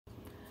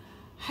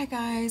Hi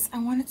guys, I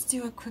wanted to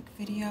do a quick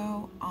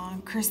video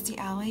on Kirstie.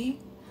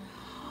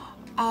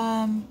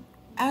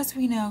 As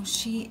we know,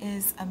 she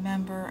is a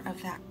member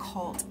of that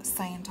cult,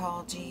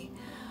 Scientology,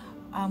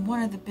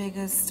 one of the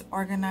biggest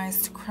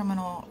organized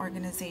criminal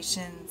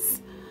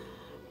organizations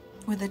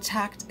with a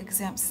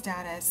tax-exempt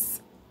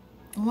status,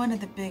 one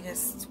of the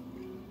biggest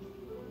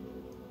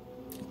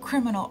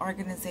criminal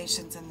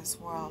organizations in this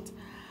world.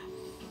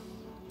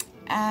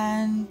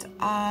 And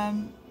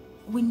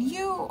when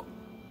you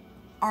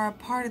are a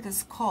part of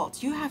this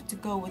cult, you have to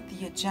go with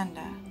the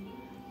agenda.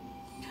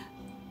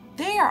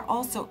 They are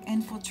also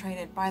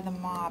infiltrated by the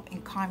mob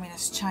in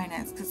communist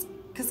China,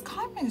 because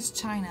communist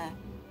China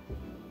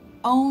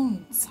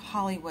owns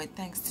Hollywood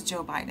thanks to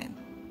Joe Biden.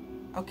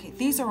 Okay,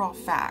 these are all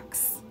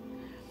facts.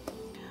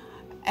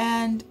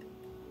 And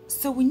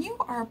so when you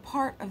are a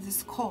part of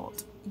this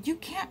cult, you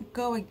can't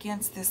go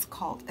against this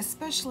cult,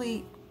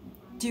 especially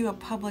do a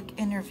public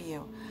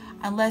interview,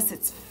 unless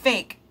it's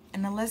fake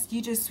and unless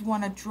you just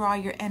want to draw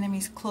your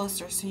enemies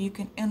closer so you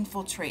can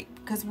infiltrate.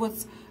 Because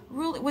what's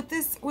really what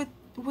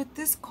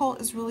this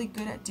cult is really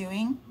good at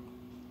doing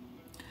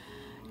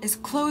is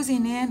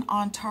closing in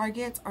on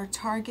targets or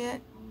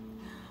target,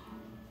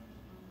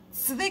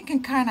 so they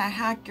can kind of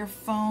hack your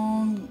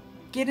phone,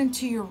 get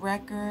into your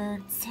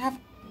records, have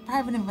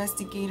private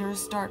investigators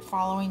start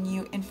following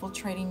you,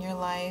 infiltrating your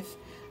life,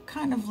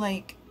 kind of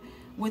like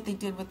what they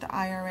did with the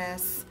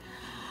I.R.S.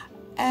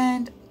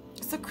 And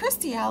so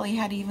Kirstie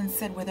had even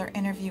said with her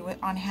interview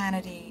on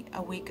Hannity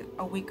a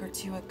week or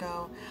two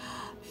ago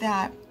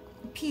that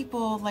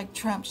people like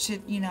Trump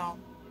should,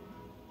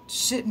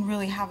 shouldn't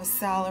really have a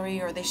salary,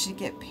 or they should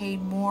get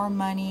paid more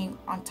money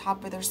on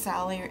top of their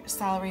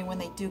salary when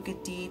they do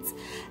good deeds.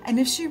 And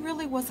if she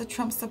really was a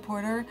Trump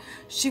supporter,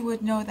 she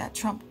would know that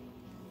Trump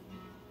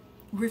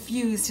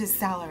refused his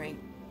salary.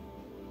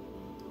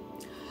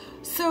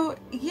 So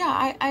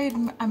yeah, I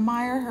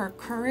admire her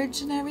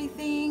courage and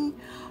everything.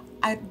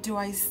 Do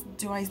I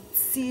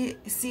see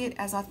it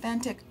as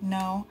authentic?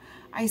 No.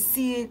 I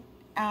see it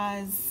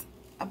as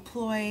a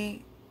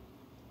ploy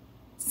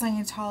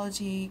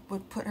Scientology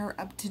would put her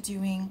up to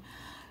doing.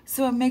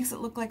 So it makes it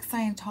look like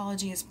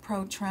Scientology is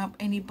pro-Trump.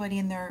 Anybody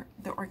in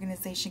the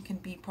organization can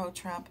be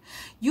pro-Trump.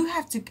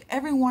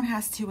 Everyone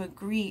has to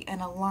agree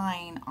and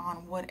align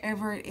on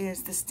whatever it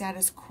is the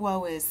status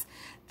quo is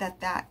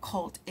that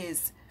cult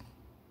is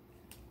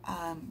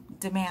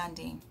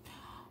demanding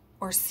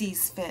or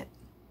sees fit.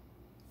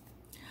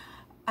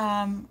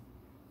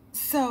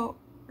 So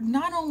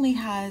not only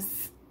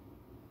has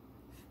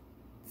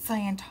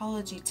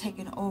Scientology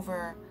taken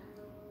over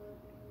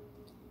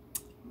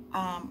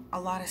a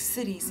lot of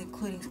cities,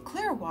 including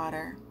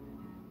Clearwater,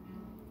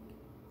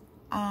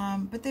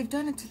 but they've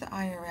done it to the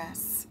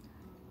I.R.S.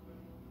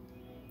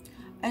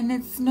 And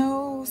it's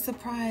no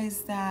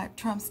surprise that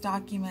Trump's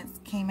documents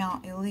came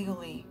out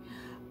illegally.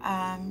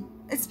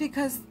 It's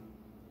because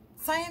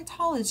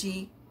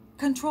Scientology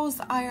controls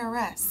the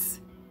I.R.S.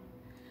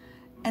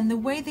 And the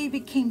way they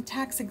became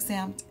tax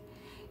exempt,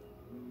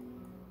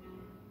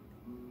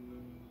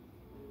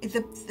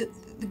 the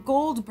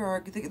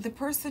Goldberg, the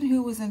person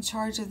who was in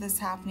charge of this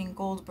happening,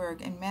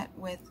 Goldberg, and met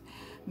with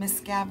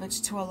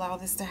Miscavige to allow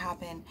this to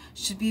happen,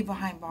 should be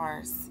behind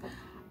bars.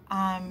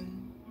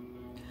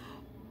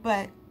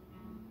 But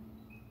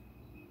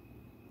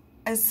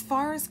as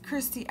far as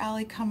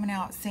Kirstie coming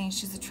out saying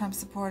she's a Trump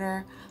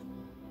supporter,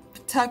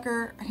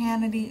 Tucker,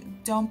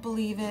 Hannity, don't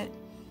believe it.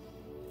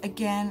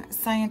 Again,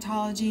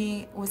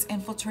 Scientology was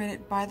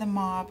infiltrated by the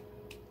mob.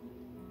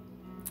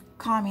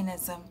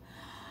 Communism.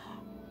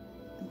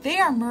 They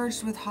are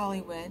merged with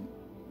Hollywood,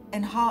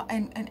 and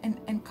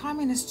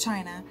communist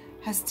China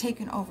has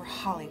taken over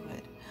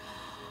Hollywood.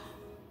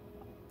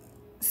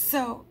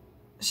 So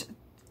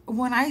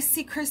when I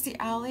see Kirstie,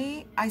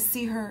 I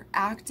see her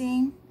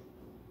acting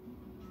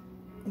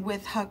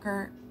with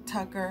Tucker,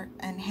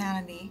 and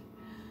Hannity.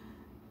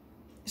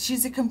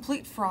 She's a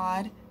complete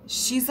fraud.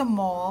 She's a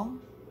mole.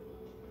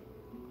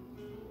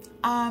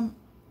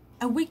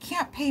 And we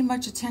can't pay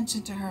much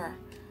attention to her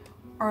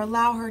or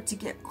allow her to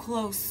get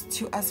close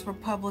to us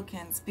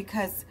Republicans,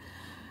 because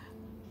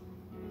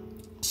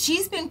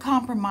she's been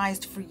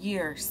compromised for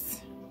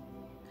years.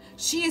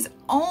 She is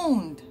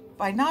owned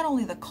by not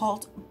only the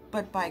cult,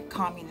 but by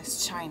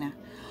communist China.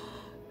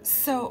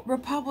 So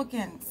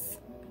Republicans,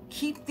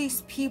 keep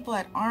these people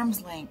at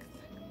arm's length,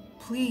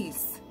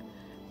 please.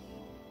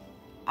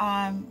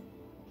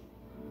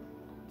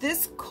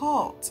 This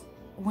cult,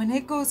 when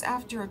it goes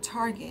after a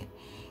target,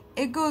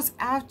 it goes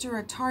after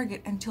a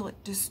target until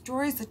it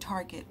destroys the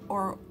target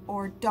or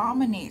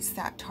dominates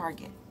that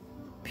target.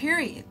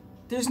 Period.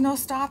 There's no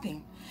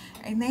stopping.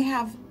 And they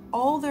have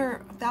all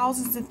their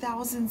thousands and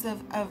thousands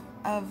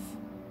of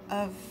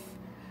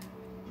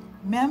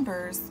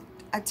members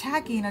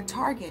attacking a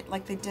target,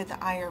 like they did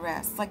the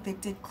I.R.S, like they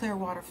did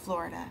Clearwater,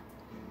 Florida.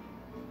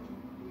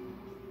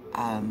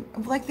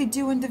 Like they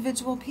do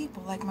individual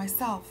people like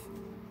myself.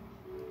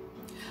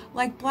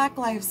 like Black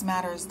Lives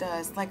Matters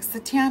does, like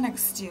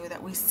satanics do,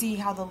 that we see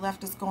how the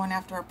left is going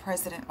after our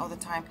president all the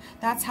time.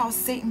 That's how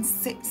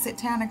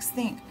satanics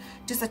think.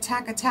 Just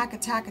attack, attack,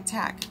 attack,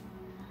 attack.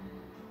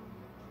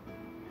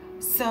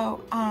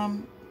 So,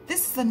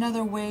 this is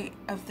another way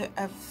of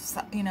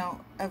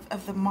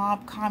the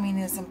mob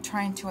communism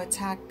trying to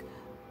attack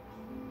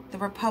the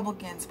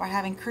Republicans by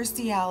having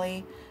Kirstie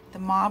Alley, the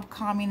mob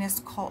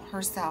communist cult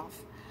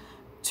herself,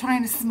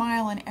 trying to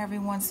smile in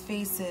everyone's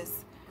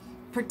faces,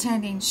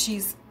 pretending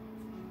she's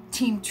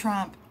Team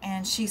Trump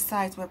and she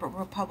sides with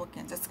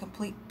Republicans. It's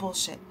complete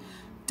bullshit.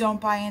 Don't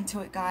buy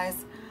into it,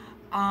 guys.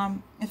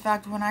 In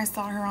fact, when I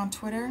saw her on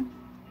Twitter,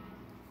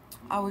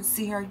 I would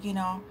see her, you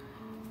know,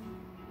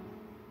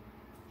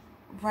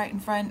 right in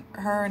front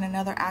of her and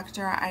another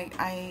actor.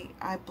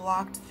 I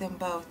blocked them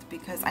both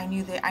because I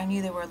knew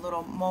they were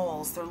little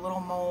moles. They're little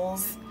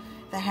moles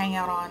that hang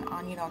out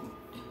on you know,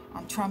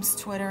 on Trump's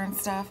Twitter and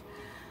stuff.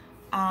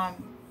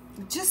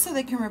 Just so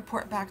they can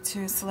report back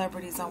to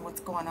celebrities on what's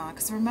going on.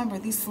 Because remember,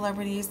 these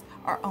celebrities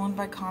are owned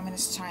by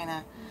Communist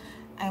China.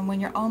 And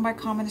when you're owned by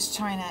Communist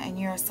China and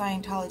you're a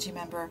Scientology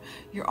member,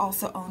 you're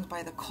also owned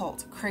by the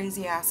cult.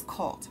 Crazy ass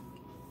cult.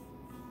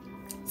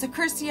 So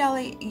Kirstie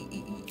Alley,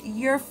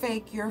 you're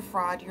fake, you're a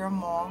fraud, you're a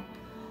mole.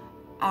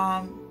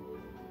 And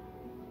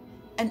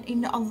you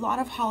know, a lot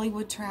of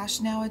Hollywood trash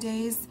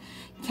nowadays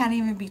can't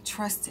even be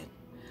trusted.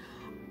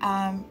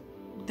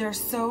 They're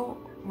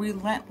so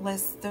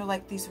relentless. They're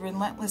like these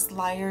relentless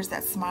liars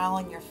that smile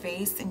in your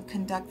face and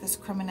conduct this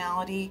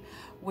criminality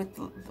with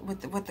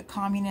the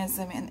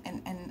communism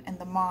and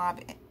the mob,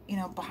 you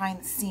know,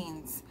 behind the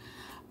scenes,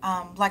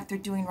 like they're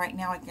doing right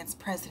now against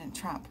President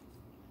Trump.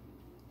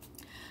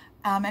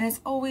 And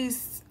it's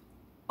always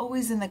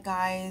in the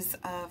guise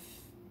of,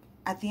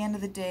 at the end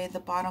of the day, the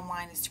bottom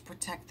line is to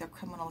protect their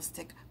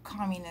criminalistic,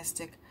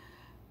 communistic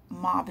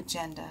mob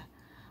agenda.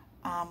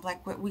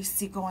 Like what we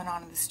see going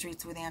on in the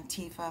streets with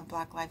Antifa and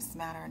Black Lives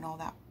Matter and all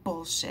that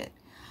bullshit.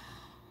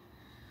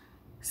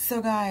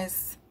 So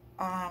guys,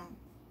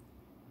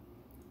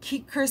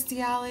 keep Kirstie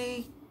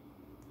Alley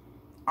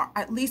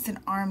at least an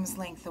arm's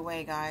length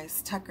away,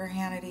 guys. Tucker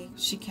Hannity,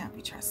 she can't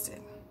be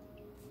trusted.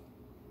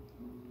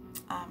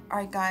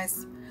 Alright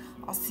guys,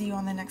 I'll see you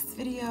on the next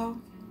video.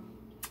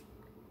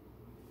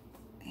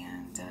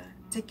 And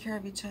take care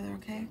of each other,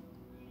 okay?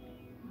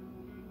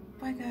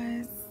 Bye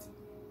guys.